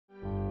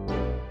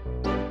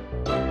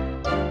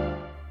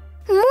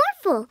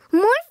Morphle,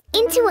 morph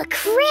into a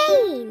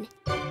crane!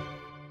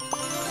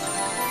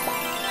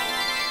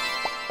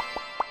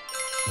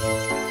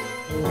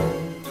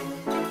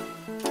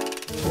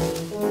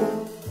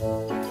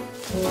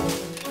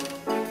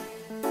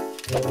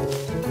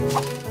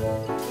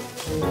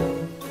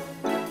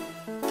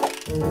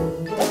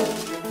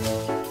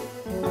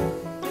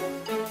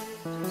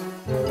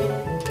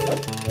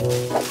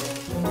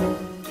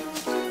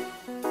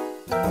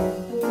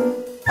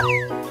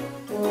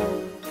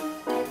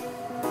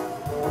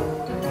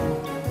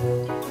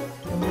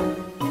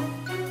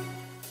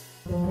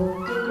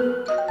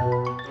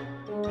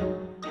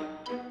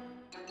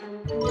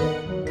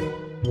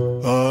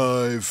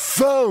 I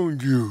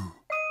found you!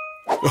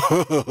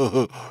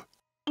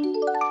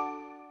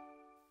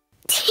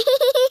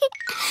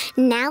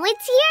 Now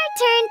it's your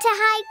turn to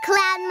hide,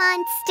 Cloud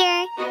Monster.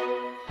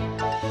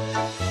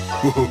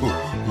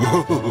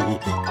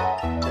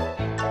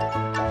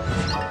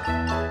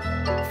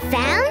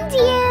 Found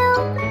you!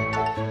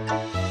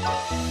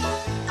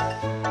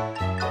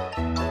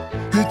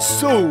 It's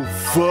so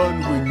fun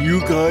when you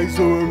guys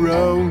are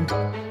around.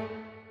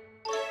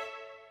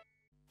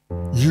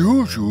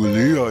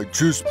 Usually I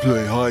just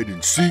play hide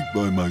and seek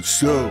by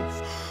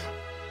myself.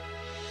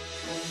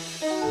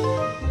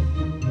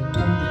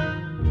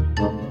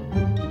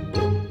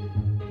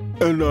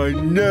 And I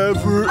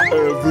never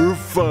ever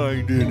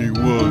find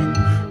anyone.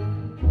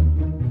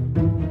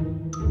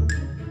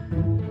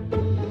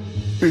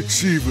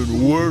 It's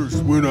even worse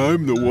when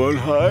I'm the one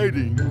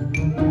hiding.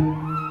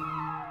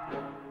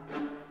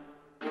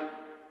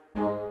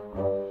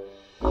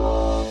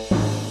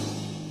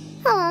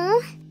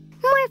 Oh,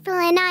 Morphle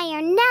and I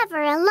are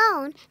never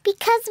alone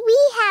because we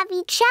have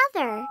each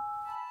other.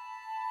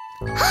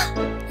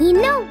 You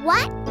know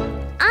what?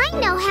 I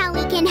know how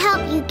we can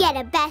help you get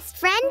a best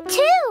friend,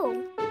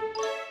 too.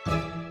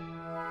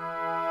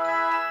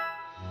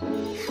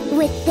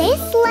 With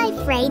this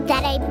life ray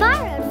that I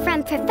borrowed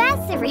from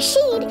Professor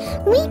Rashid,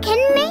 we can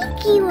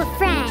make you a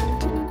friend.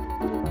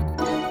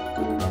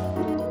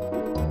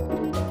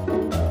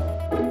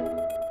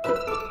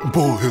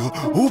 Boy,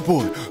 oh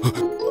boy.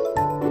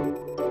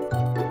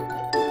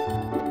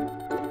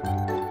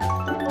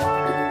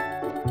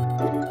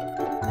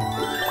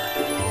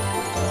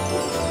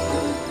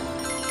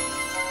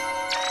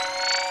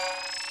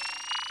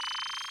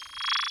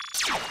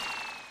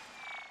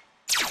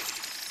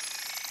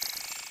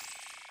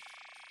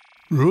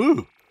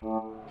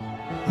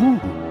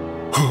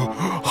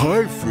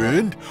 Hi,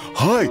 friend.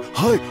 Hi.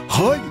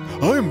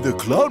 I'm the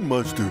Cloud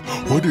Monster.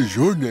 What is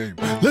your name?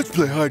 Let's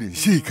play hide and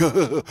seek.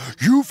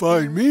 You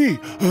find me.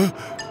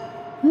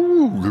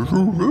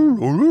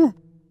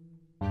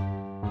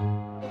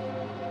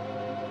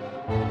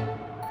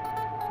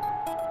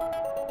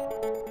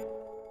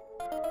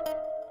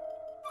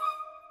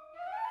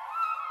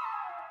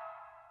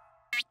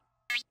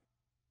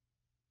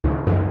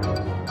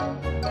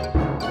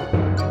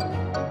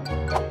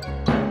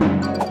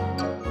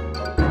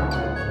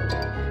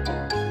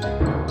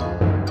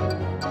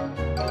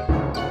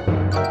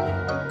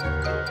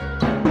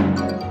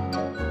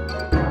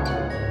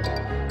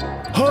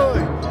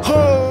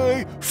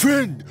 Hi,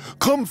 friend,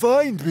 come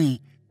find me.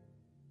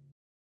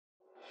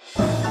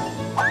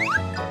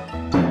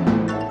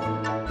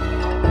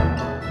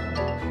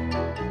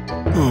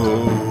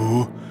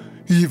 Oh,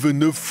 even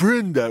the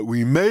friend that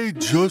we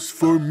made just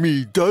for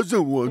me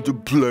doesn't want to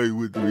play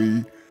with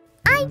me.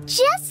 I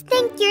just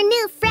think your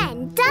new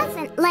friend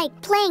doesn't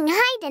like playing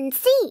hide and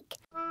seek.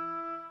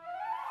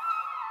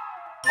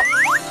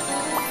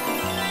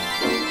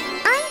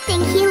 I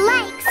think he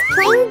likes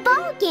playing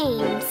ball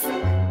games.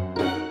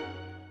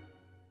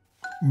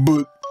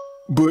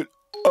 But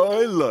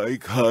I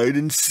like hide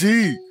and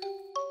seek.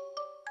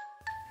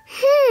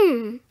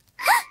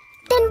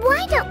 Then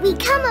why don't we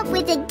come up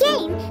with a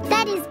game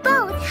that is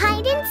both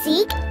hide and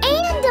seek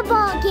and a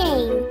ball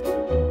game?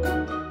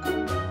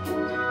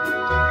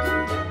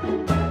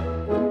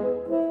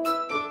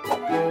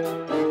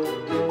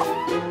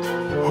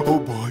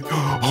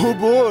 Oh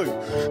boy,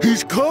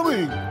 he's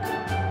coming.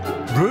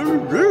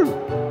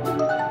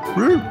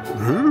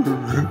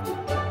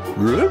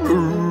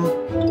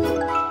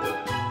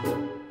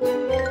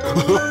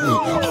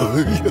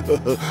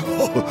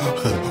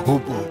 Oh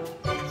boy.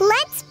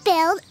 Let's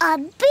build a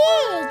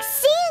big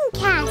sand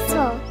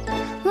castle.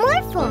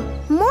 Morphle,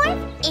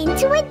 morph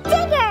into a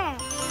digger.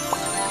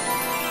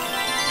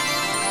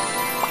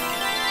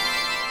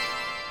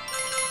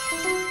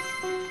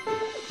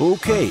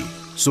 Okay,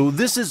 so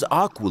this is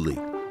Aquily.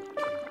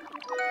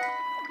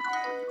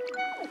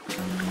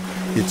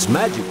 Its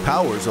magic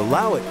powers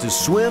allow it to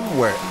swim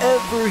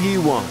wherever he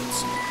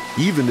wants,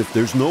 even if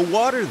there's no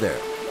water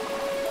there.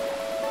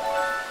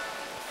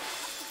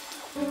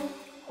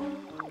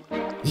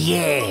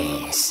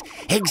 Yes,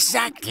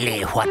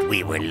 exactly what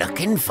we were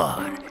looking for.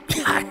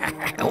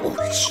 Oh,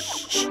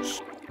 shh.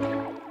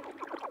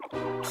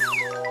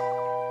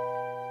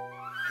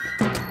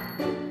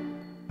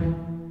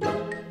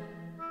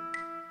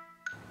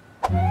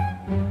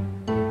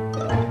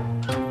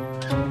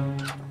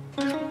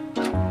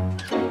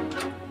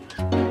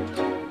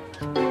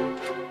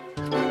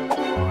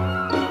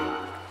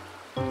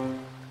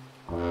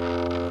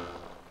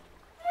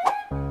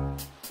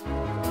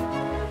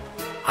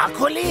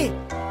 Aquily,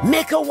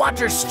 make a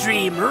water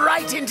stream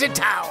right into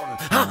town.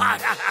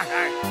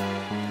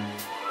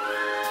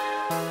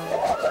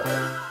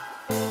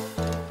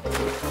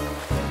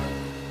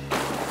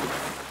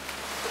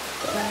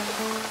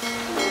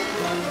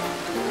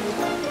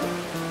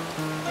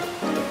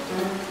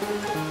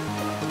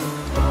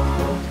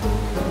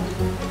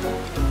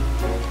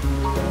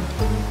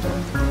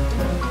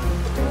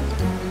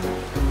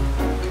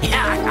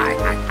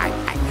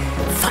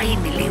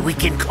 Finally, we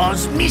can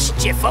cause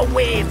mischief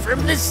away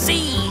from the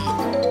sea.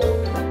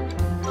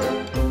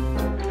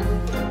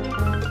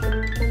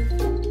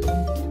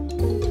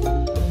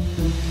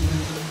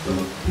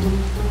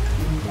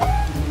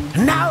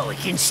 Now we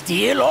can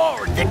steal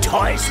all the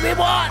toys we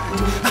want.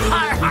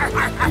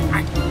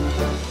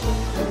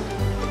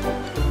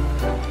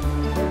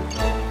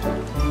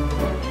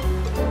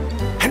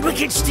 And we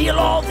can steal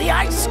all the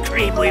ice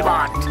cream we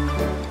want.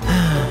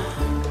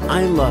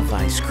 I love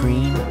ice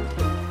cream.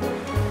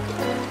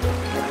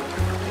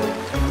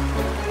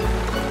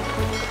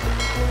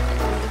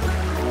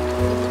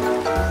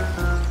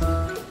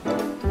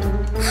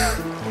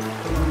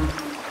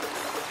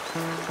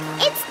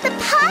 It's the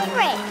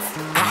pirates!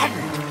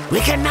 And we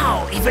can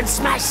now even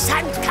smash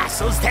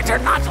sandcastles that are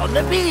not on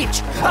the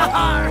beach.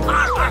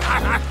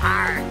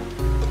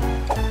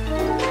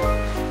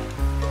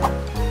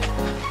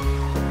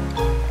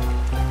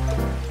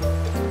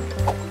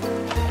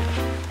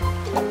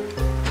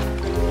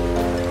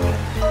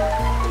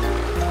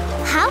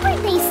 How are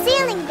they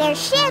sailing their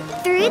ship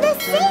through the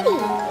city?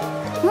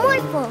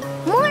 Morphle,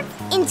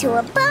 morph into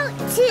a boat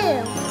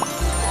too.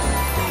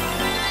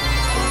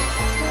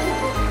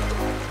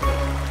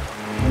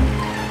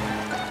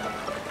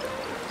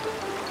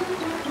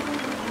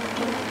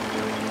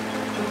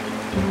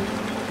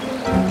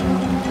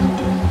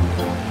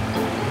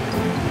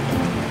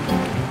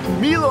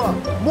 Mila,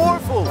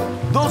 Morphle,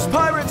 those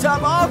pirates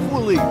have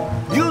Aquily.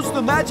 Use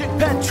the magic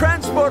pet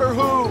transporter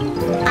hoop.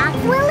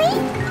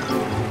 Aquily?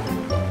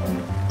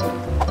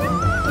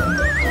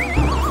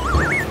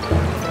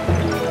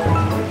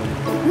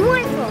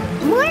 Morphle,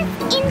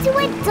 morph into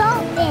a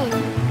dolphin.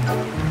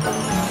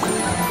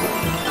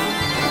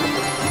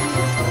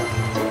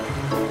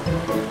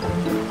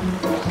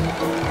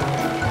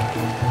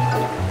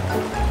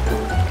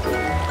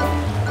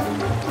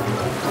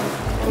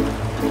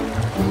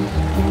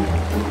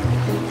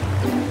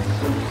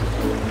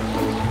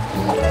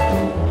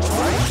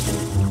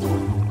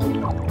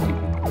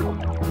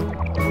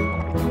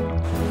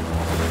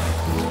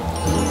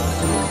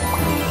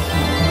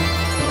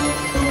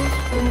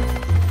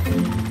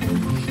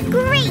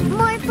 Great,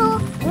 Morphle!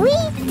 We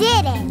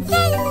did it!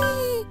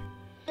 Yay!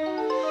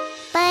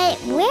 But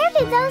where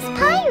did those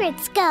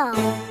pirates go?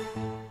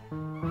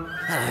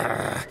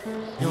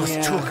 It was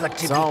too good to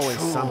It's be always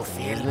true, something,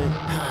 Phil. isn't it?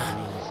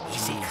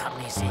 Easy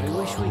come, easy I go.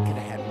 wish we could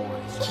have had more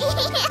ice cream.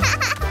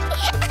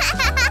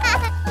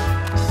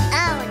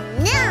 Oh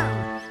no!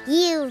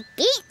 You've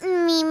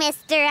beaten me,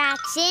 Mr.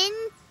 Action!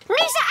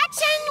 Mr.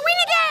 Action, win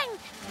again!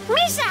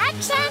 Mr.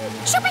 Action,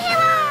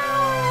 superhero!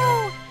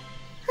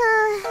 I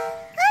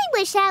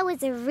wish I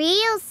was a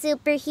real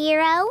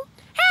superhero.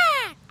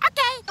 Ah,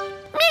 okay.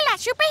 Mila,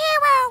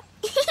 superhero!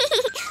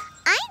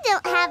 I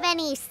don't have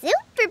any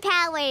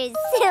superpowers,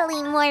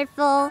 silly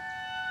Morphle.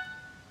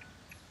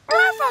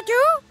 Morphle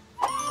do?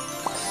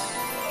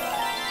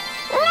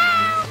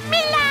 Wow,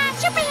 Mila,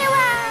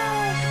 superhero!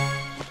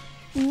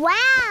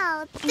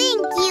 Wow!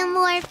 Thank you,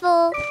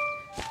 Morphle.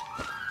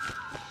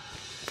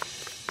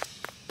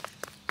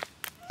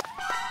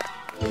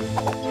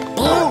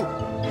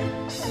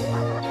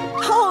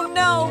 Oh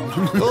no!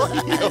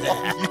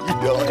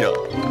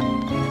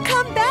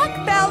 Come back,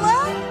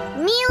 Bella!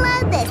 Mila,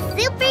 the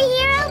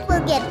superhero,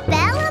 will get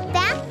Bella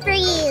back for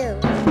you.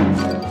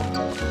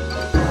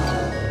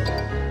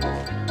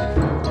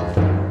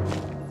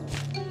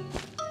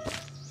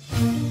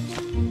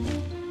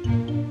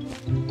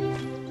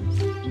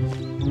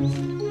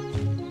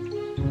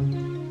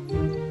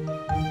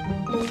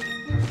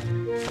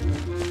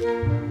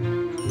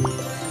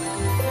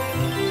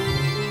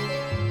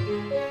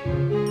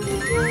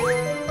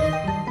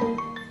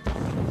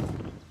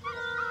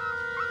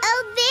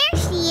 Oh, there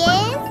she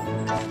is.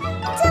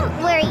 Don't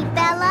worry,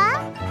 Bella.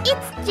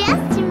 It's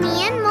just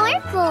me and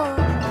Morphle.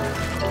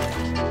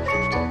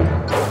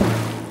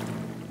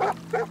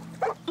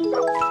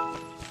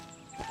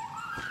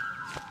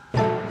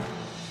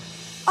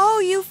 Oh,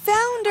 you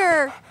found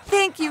her!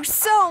 Thank you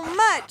so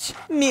much,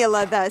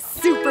 Mila the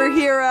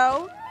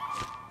superhero.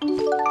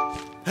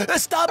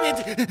 Stop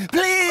it,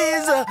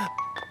 please!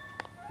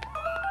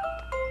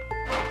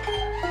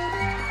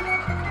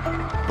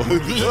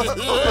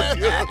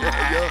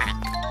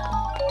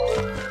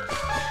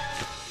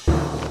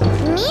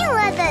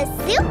 Mila, the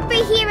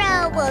superhero,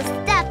 will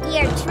stop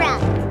your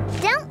truck.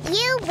 Don't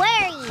you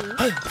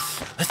worry.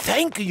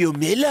 Thank you,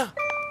 Mila.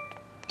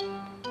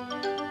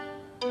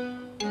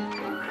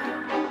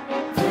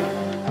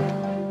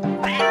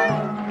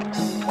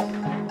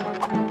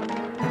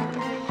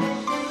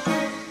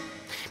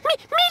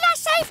 Mila,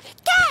 safe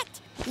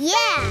cat!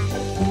 Yeah.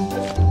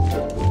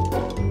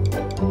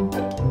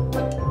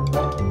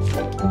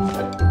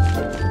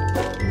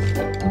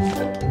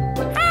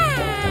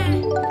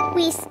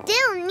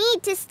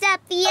 need to stop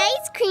the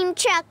ice cream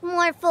truck,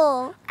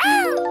 Morphle.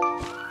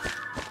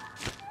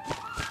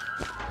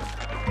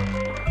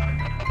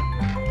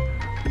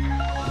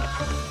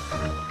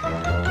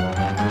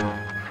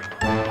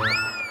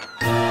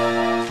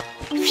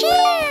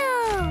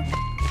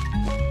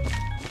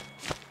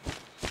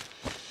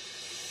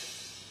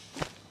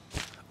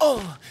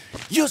 Oh,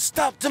 you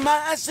stopped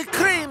my ice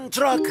cream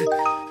truck.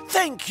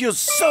 Thank you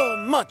so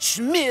much,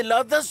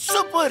 Mila the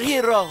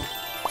superhero.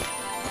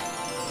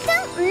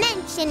 Don't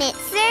mention it,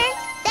 sir.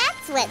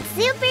 That's what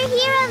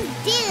superheroes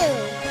do.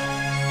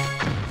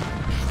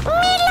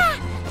 Mila,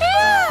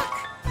 look!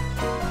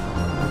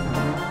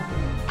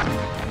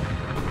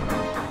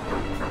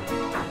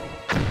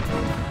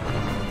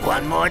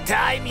 One more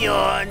time,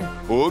 Yawn.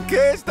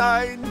 Okay,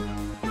 Stein.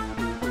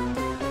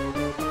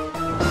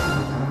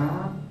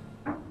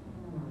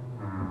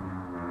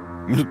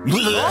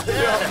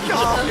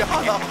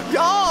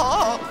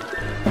 Yeah.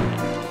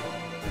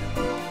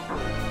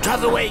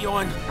 Drive away,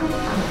 Yawn.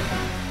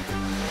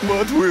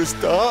 But we're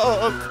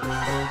stuck.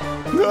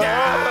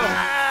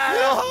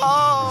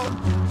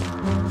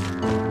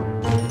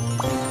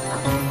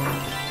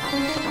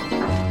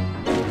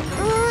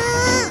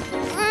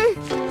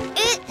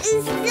 It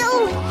is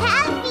so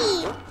heavy.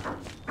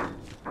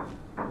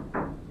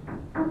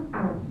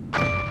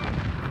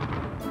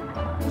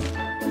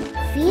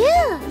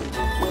 Phew.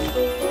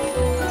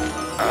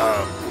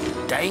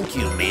 Thank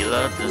you,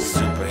 Mila the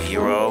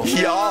superhero.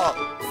 Yeah.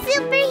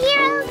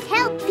 Superheroes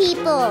help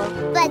people,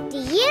 but do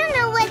you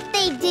know what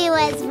they do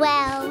as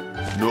well?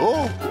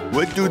 No,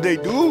 what do they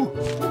do?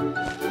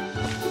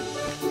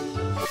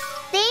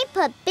 They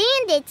put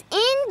bandits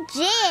in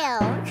jail.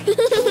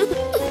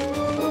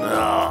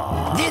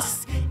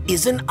 This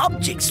is an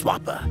object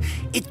swapper.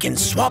 It can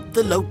swap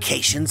the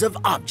locations of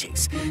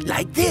objects,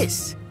 like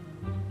this.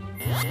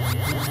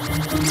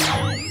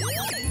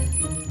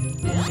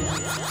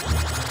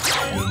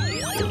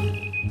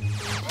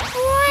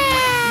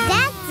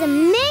 That's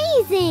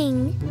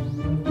amazing.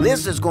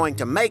 This is going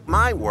to make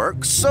my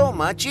work so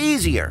much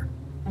easier.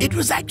 It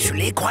was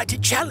actually quite a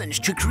challenge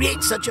to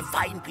create such a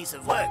fine piece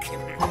of work.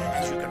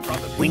 As you can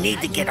probably we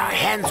need to get our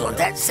hands on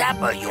that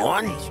zapper,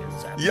 Yawn.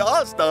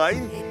 Yeah,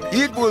 Stein.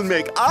 It will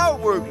make our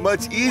work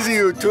much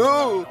easier,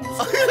 too.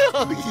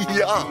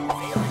 Yeah.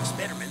 Failed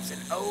experiments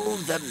and oh,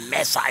 the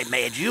mess I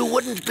made. You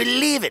wouldn't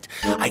believe it.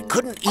 I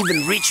couldn't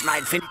even reach my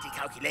infinity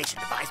calculation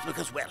device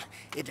because, well,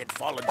 it had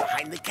fallen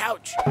behind the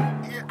couch.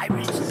 I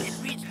reached it.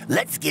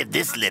 Let's give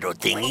this little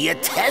thingy a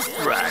test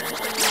run.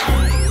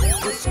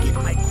 Let's get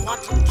my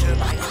quantum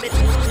turbine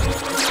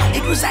emitter.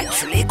 It was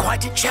actually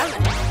quite a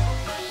challenge.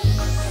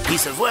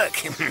 Piece of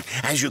work,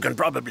 as you can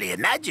probably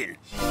imagine.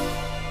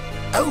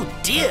 Oh,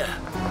 dear.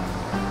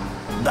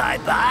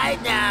 Bye-bye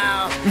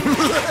now.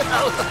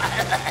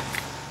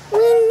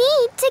 We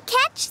need to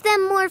catch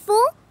them,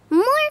 Morphle.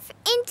 Morph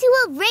into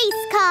a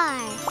race car.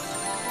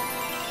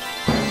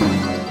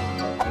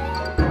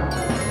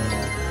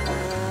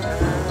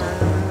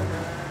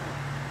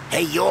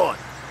 Hey, Yawn.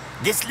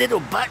 This little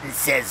button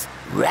says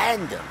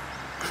random.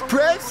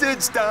 Press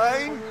it,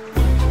 Stein.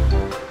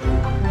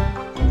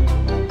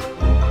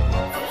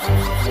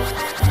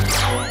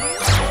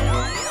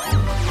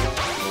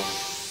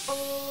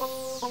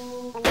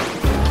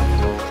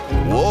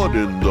 What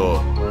in the...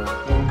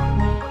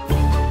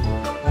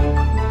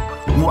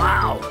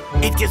 Wow,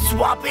 it can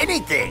swap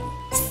anything.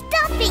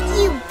 Stop it,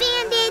 you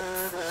bandits!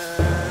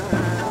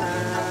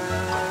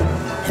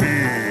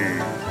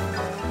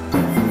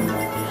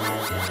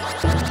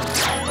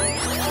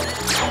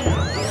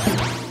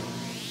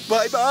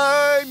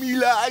 Bye-bye,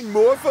 Mila and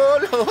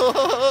Morphle.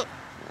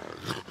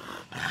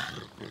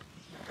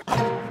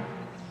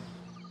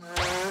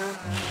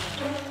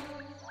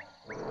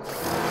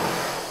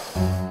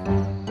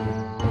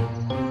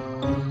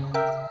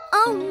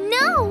 Oh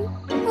no!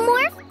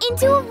 Morph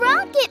into a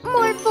rocket,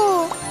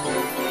 Morphle!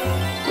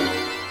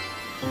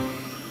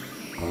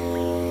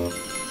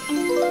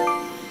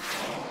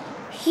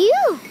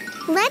 Phew!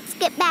 Let's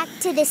get back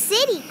to the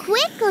city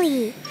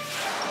quickly.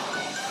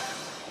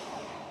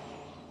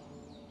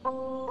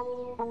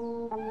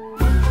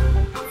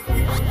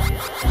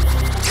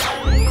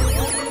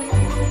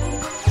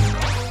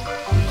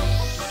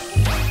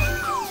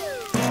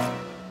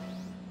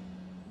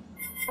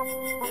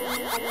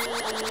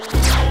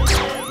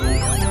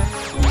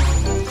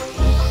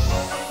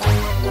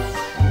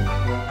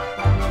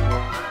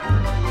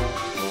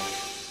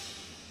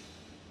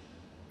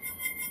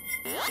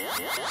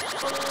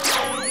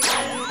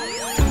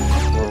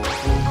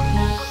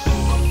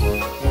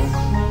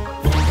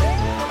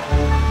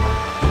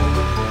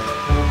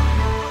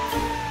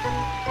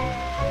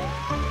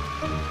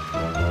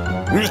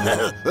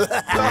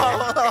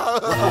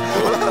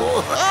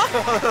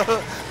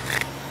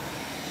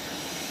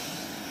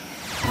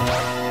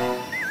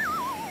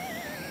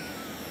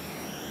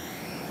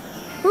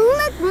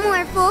 Look,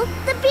 Morphle,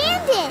 the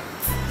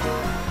bandits!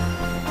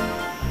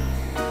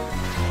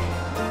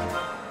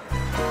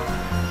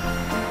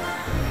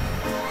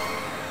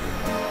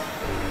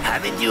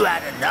 Haven't you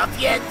had enough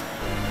yet?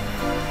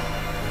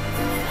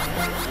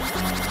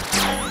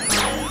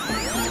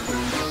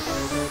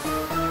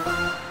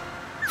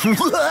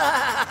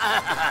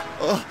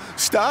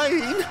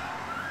 Stein?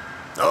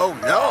 Oh,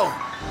 no.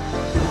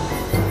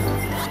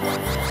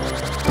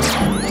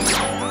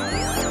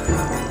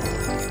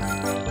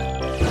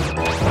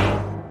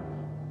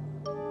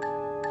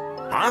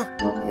 Huh?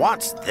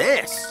 What's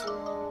this?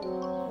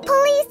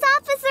 Police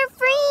Officer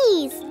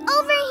Freeze!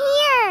 Over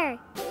here!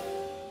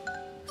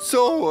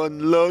 So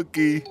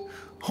unlucky.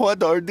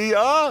 What are the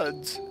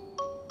odds?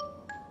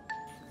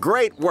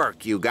 Great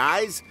work, you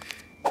guys.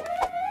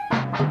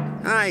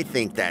 I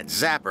think that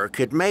zapper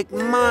could make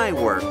my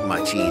work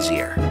much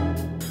easier.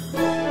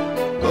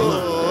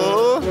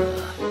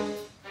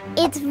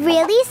 It's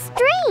really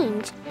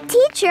strange.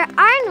 Teacher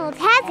Arnold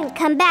hasn't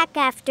come back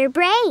after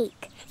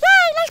break.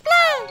 Yay, let's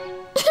play!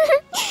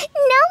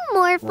 No,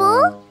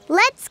 Morphle.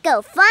 Let's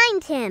go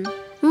find him.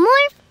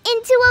 Morph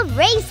into a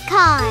race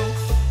car.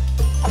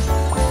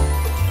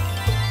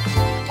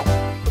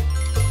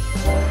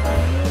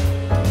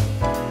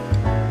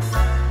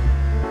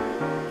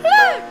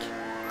 Look!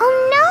 Oh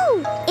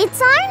no,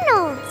 it's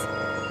Arnold.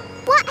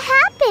 What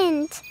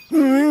happened?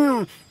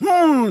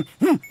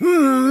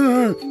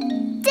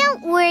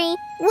 Don't worry,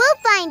 we'll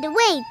find a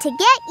way to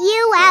get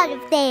you out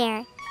of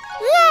there.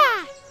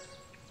 Yeah!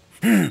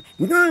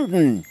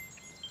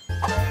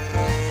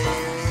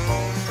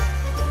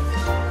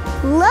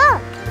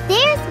 Look,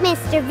 there's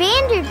Mr.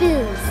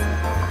 Vanderboos.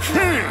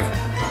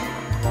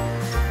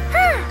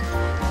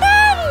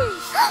 Daddy!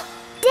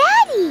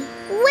 Daddy,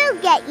 we'll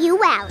get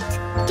you out.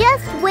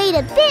 Just wait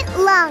a bit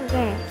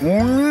longer.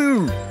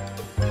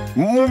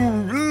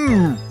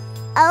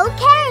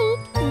 Okay,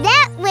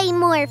 that way,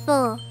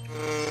 Morphle.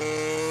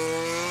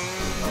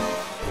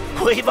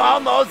 We've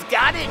almost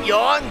got him,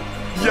 Yorn.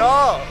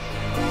 Yeah.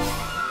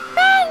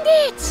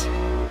 Bandits!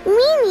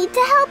 We need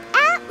to help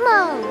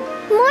Atmo.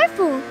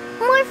 Morphle,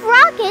 morph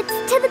rockets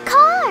to the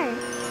car.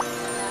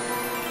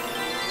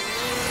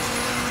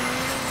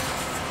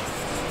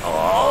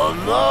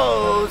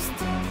 Almost.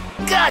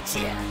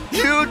 Gotcha.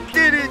 You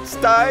did it,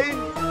 Stein.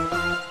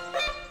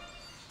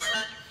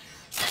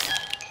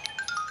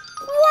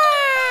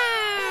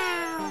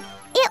 Wow!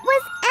 It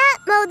was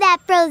Atmo that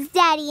froze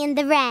Daddy and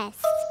the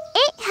rest.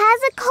 It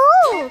has a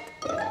cold.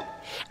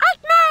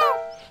 Atmo,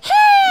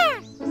 here!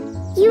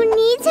 You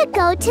need to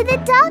go to the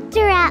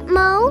doctor,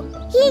 Atmo.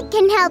 He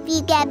can help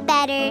you get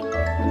better.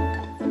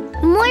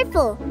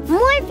 Morphle,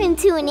 morph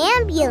into an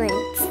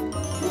ambulance.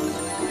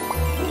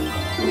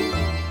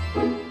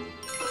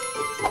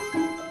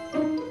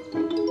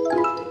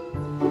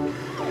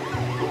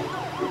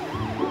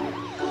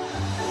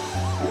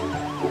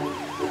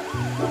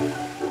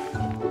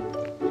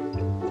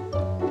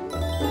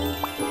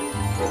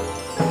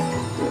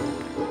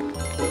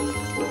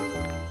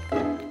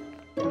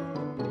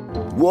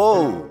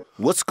 Whoa,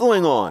 what's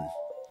going on?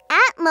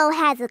 Atmo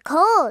has a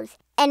cold,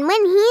 and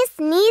when he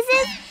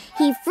sneezes,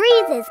 he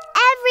freezes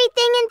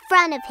everything in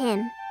front of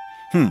him.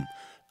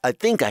 I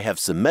think I have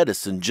some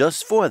medicine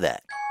just for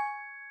that.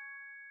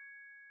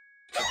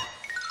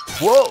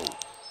 Whoa!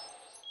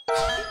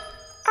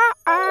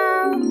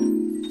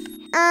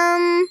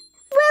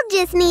 We'll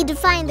just need to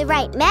find the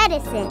right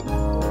medicine.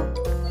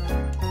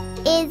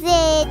 Is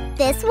it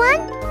this one?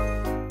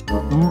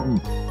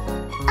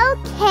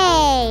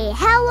 Okay,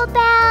 how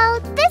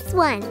about this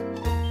one?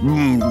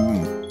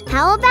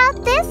 How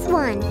about this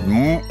one?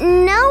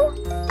 No?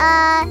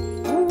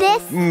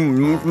 This?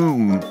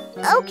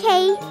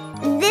 Okay,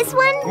 this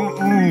one?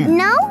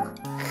 No?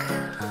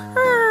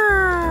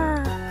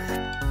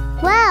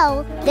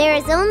 Well, there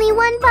is only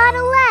one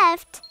bottle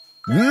left.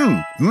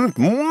 Whew!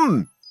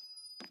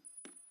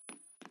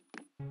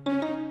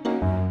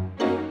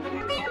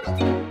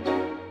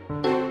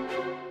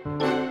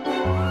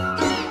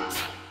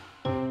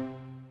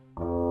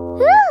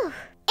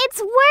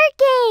 It's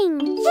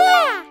working!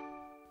 Yeah!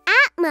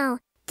 Atmo,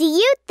 do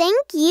you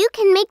think you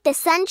can make the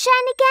sun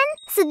shine again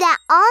so that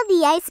all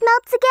the ice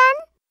melts again?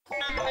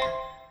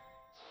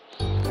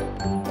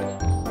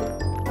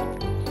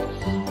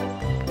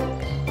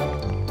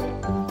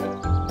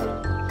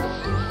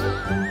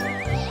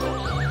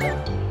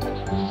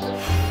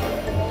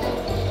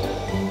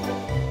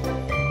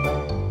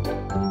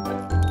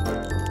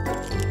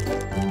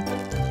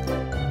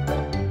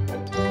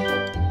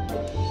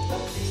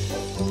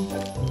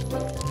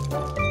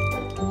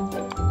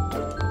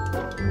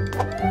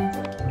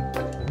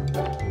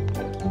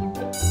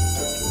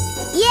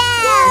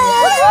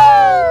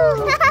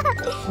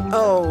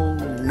 Oh,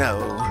 no.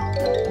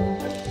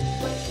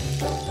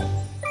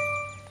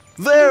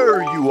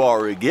 There you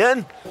are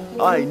again.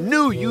 I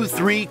knew you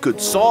three could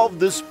solve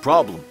this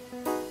problem.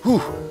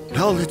 Whew,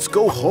 now let's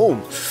go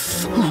home.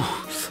 Whew,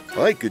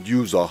 I could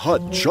use a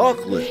hot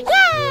chocolate.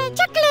 Yay,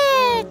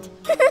 chocolate!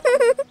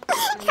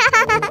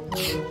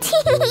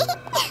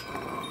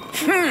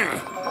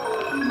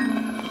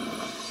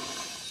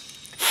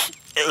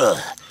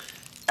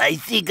 I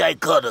think I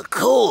caught a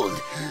cold.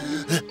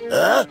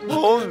 Huh?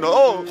 Oh,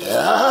 no.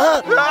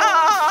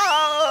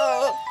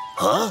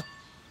 Huh?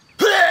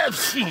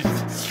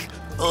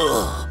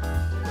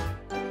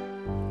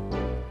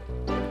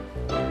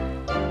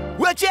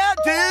 Watch out,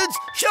 dudes!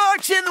 Shark!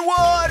 sharks in the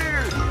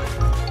water!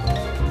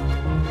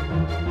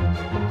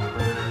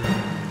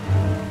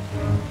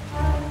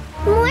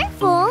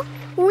 Morphle,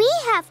 we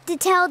have to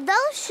tell those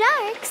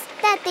sharks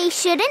that they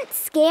shouldn't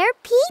scare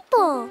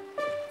people.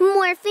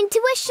 Morph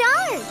into a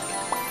shark.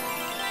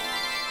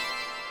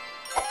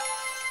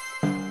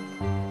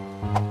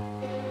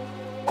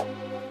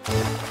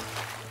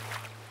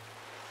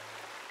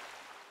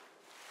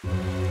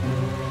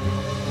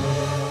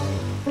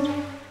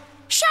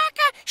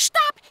 Sharka,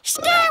 stop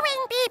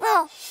scaring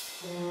people!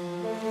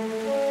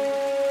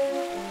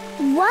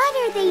 What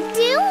are they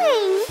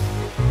doing?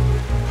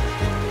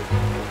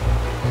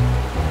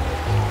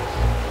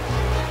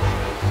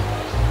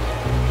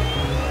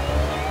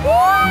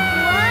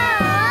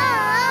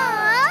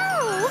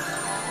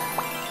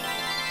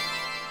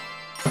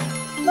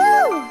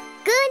 Woo!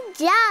 Good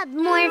job,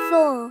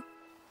 Morphle.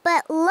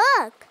 But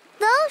look,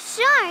 those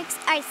sharks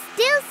are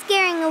still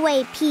scaring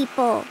away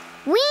people.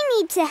 We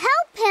need to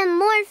help him,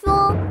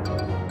 Morphle.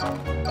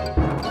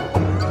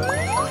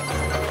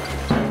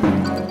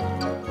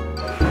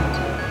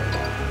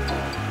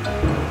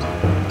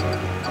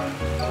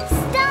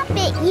 Stop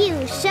it,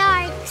 you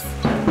sharks.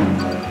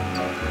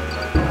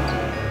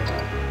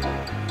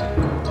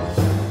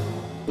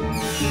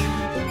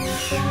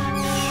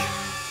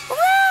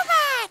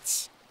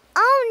 Robots!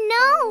 Oh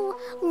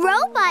no!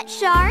 Robot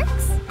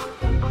sharks!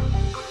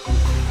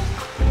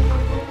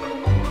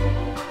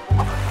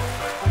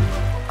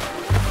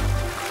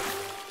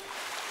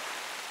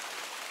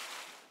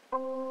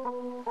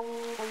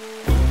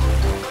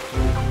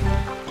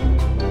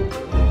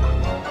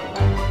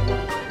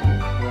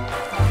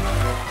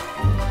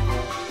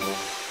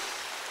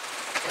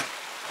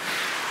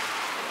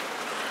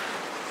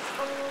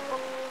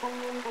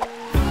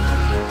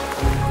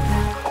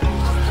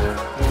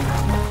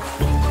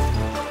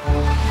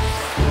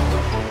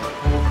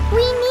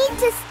 We need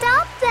to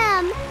stop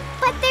them,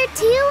 but they're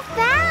too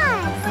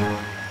fast.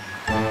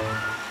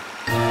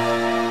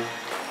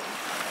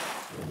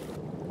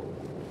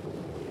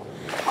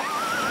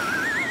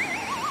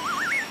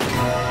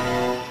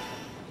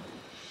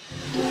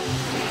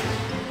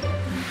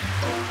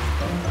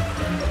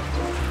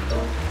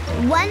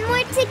 One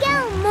more to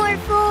go,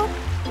 Morphle.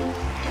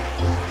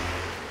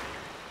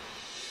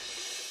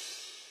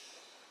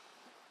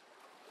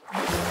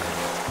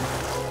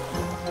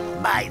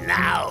 By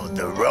now,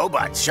 the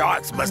robot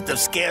sharks must have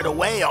scared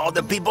away all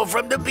the people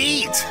from the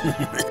beach.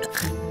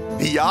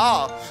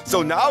 Yeah,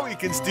 so now we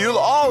can steal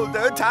all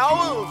their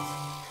towels.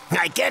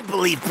 I can't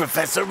believe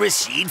Professor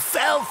Rashid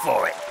fell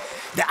for it.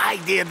 The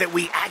idea that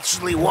we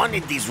actually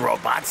wanted these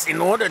robots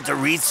in order to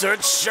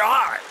research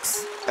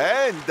sharks.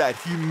 And that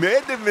he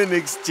made them in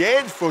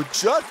exchange for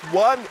just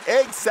one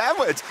egg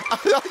sandwich.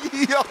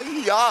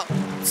 Yeah.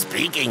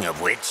 Speaking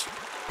of which,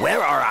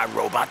 where are our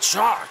robot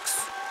sharks?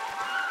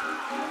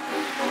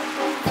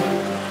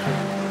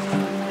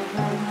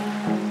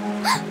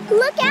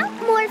 Look out,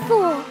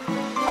 Morphle.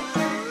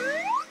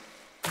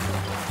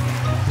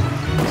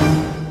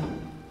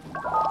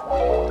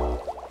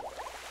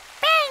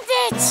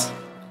 Bandits!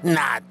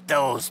 Not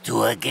those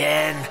two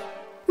again.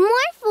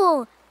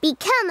 Morphle,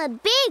 become a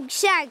big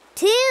shark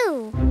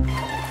too.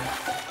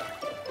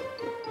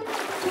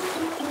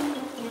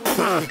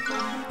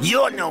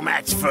 You're no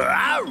match for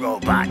our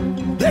robot.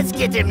 Let's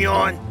get him,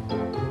 Yorn.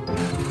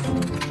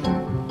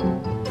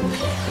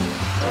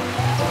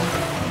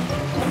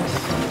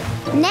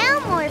 Now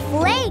more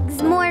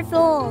legs,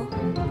 Morphle.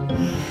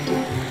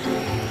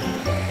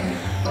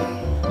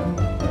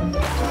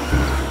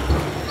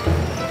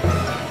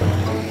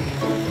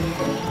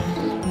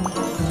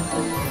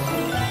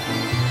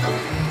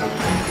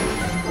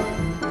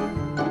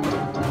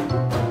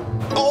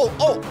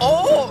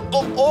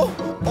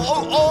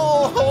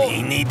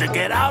 We need to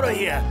get out of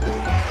here.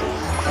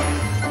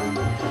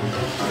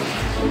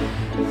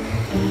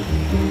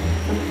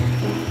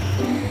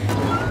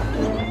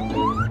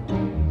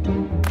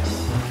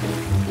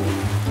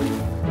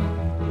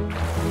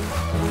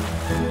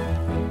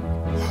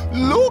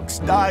 Look,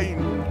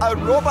 Stein! Our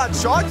robot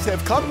sharks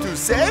have come to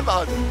save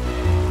us!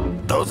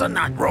 Those are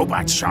not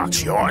robot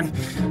sharks, Yorn.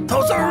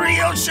 Those are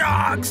real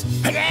sharks!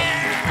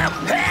 Help!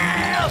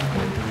 Help!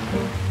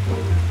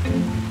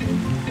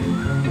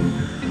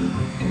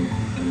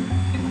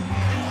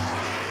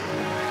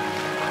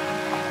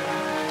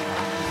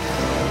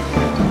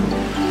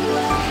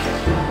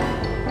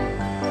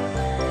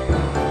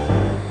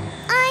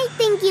 I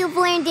think you've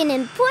learned an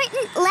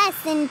important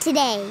lesson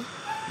today.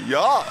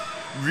 Yeah,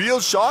 real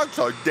sharks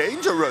are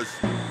dangerous.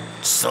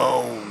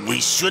 So, we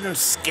shouldn't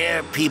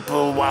scare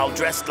people while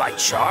dressed like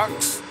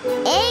sharks?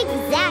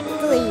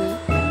 Exactly.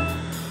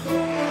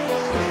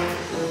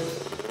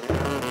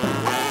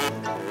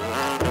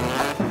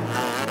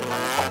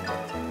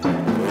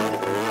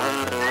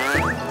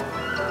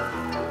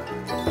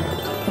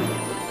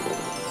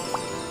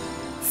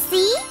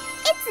 See?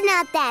 It's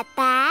not that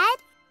bad.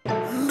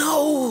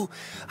 No,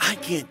 I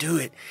can't do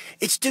it.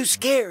 It's too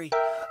scary.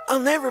 I'll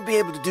never be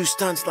able to do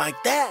stunts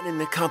like that in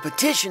the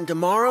competition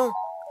tomorrow.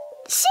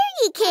 Sure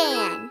you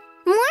can.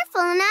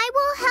 Morphle and I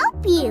will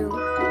help you.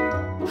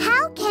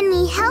 How can Can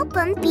we help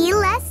him be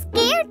less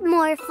scared,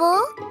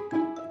 Morphle?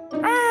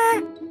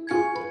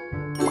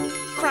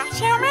 Crash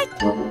helmet?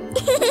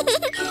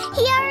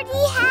 He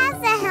already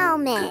has a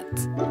helmet.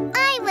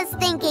 I was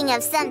thinking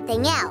of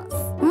something else.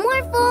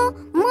 Morphle,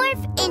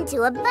 morph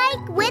into a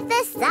bike with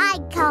a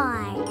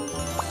sidecar.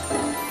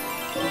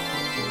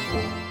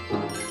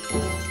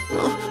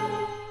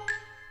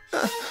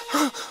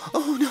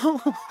 Oh, no.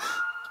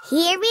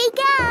 Here we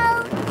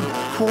go.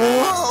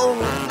 Whoa.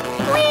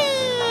 Whee!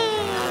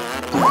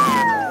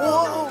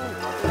 Whoa.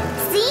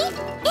 See?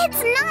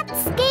 It's not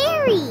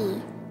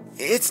scary.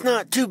 It's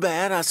not too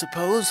bad, I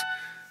suppose.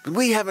 But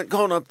we haven't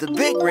gone up the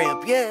big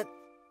ramp yet.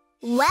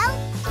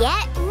 Well,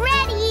 get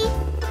ready.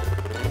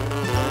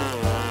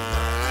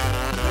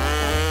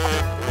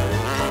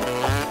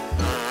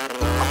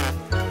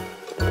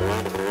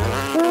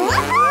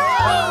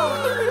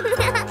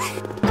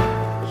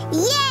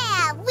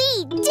 Yeah,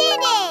 we did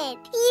it!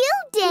 You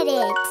did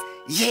it!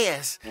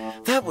 Yes,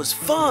 that was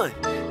fun.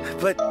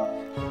 But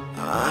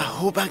I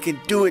hope I can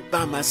do it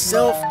by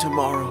myself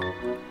tomorrow.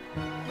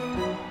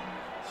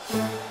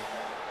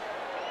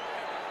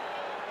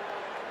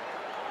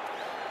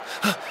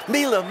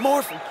 Mila,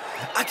 Morphle,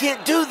 I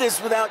can't do this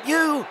without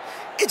you.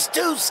 It's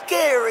too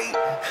scary.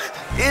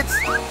 It's...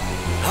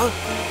 Huh?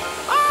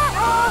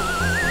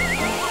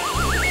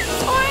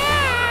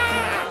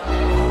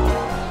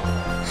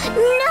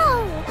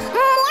 No!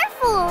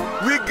 Morphle!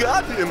 We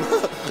got him.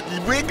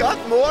 We got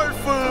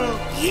Morphle.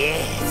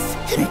 Yes.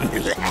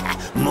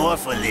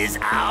 Morphle is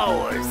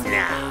ours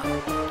now.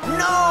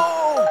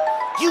 No!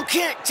 You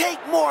can't take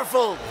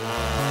Morphle!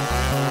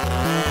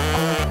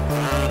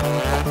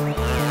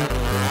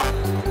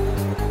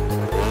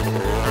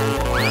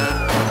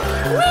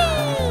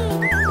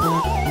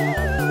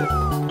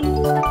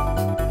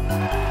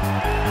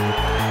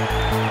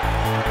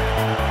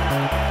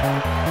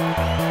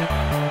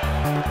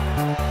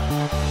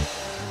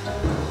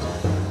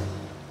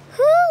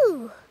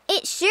 Whew!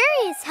 It sure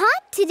is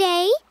hot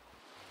today.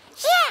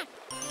 Yeah!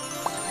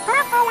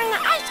 Morphle and the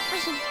ice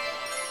cream.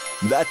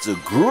 That's a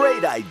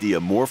great idea,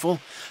 Morphle.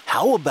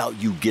 How about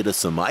you get us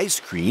some ice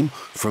cream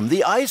from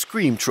the ice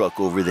cream truck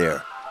over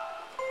there?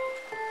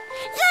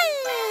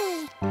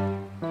 Yay!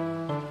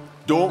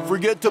 Don't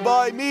forget to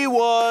buy me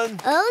one.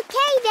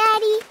 Okay,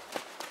 Daddy.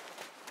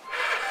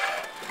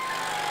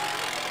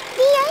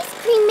 The ice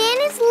cream man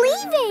is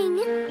leaving.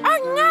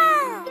 Oh no!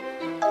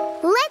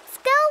 Let's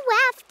go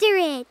after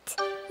it.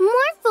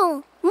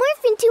 Morphle,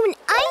 morph into an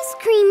ice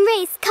cream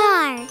race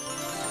car.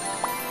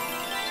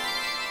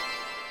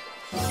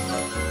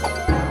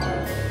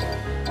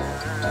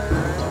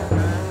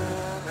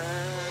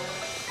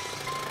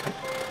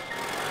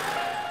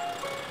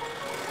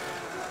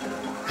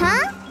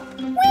 Huh?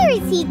 Where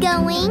is he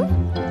going?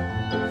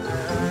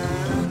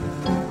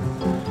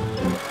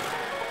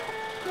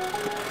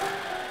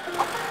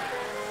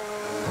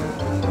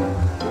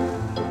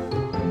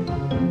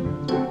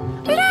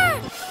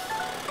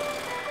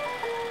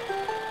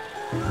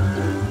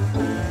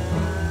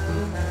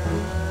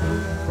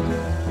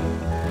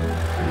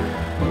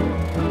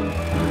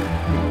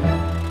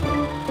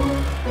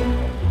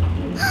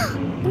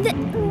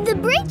 The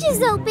bridge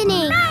is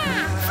opening.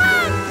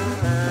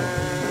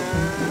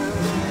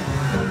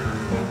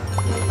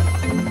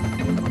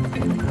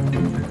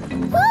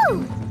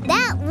 Whew,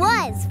 that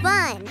was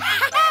fun.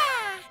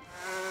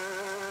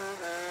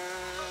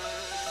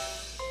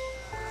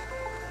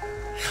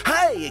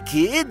 Hi,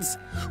 kids.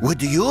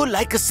 Would you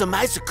like some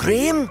ice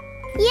cream?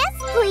 Yes,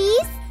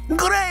 please.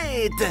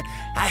 Great!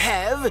 I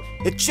have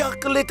a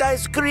chocolate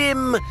ice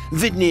cream,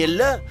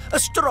 vanilla, a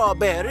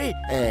strawberry,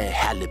 a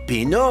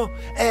jalapeno,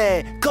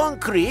 a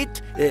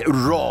concrete,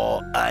 raw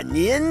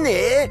onion,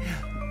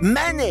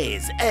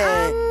 mayonnaise.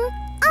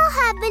 I'll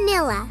have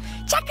vanilla.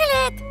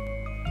 Chocolate!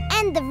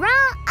 And the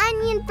raw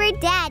onion for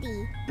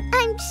Daddy.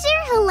 I'm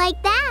sure he'll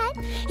like that.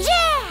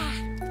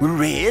 Yeah!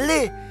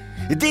 Really?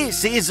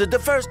 This is the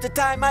first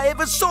time I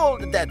ever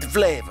sold that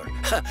flavor.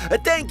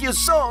 Thank you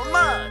so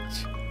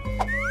much.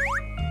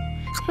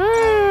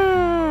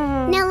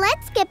 Now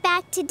let's get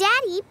back to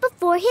Daddy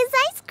before his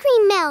ice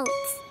cream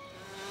melts.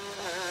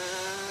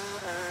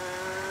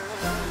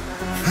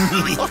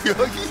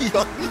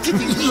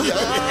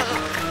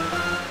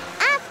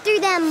 After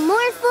them,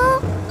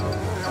 Morphle.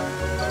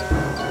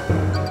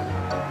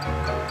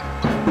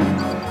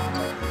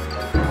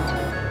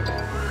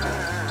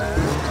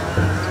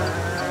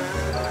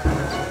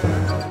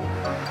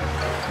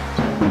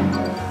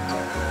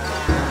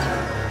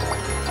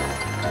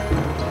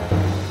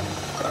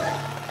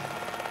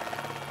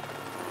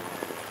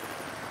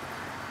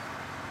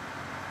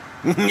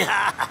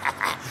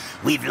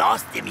 We've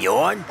lost him,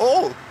 Yorn.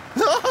 Oh.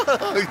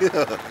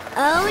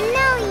 Oh,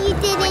 no, you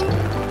didn't.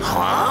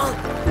 Huh?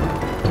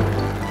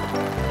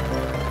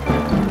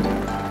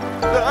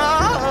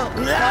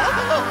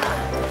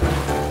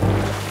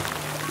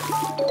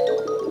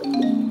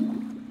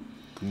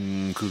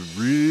 Could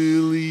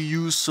really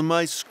use some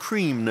ice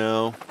cream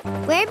now.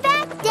 We're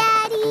back,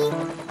 Daddy.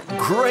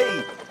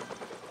 Great.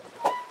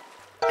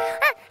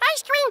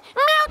 Ice cream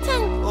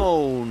melting!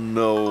 Oh,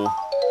 no.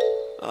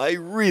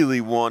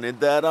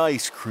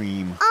 ice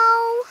cream.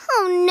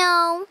 Oh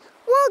no.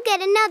 We'll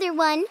get another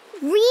one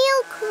real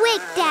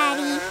quick,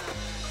 Daddy.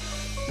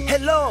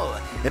 Hello,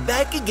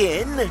 back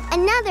again.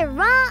 Another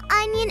raw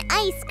onion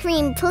ice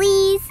cream,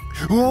 please.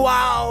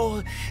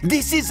 Wow,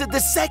 this is the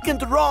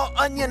second raw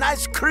onion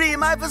ice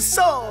cream I've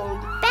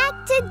sold.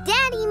 Back to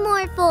Daddy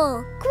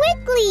Morphle,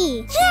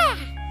 quickly. Yeah!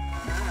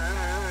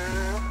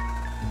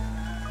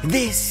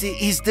 This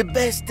is the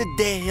best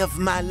day of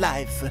my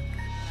life.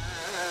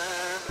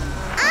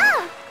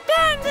 Ah!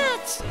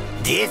 Bandits!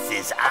 This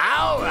is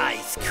our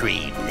ice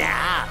cream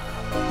now.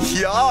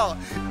 Yeah,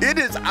 it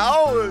is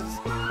ours.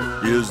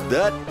 Is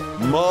that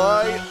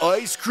my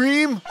ice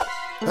cream?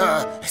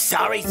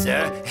 Sorry,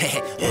 sir.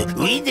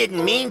 We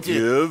didn't mean to.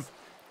 Give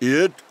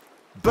it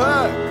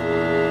back.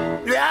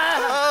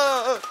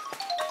 Ah!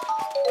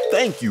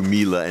 Thank you,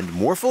 Mila and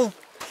Morphle.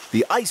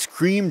 The ice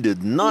cream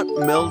did not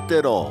melt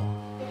at all.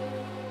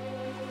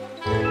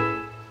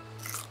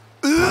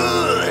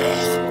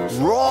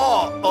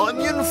 Raw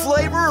onion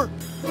flavor?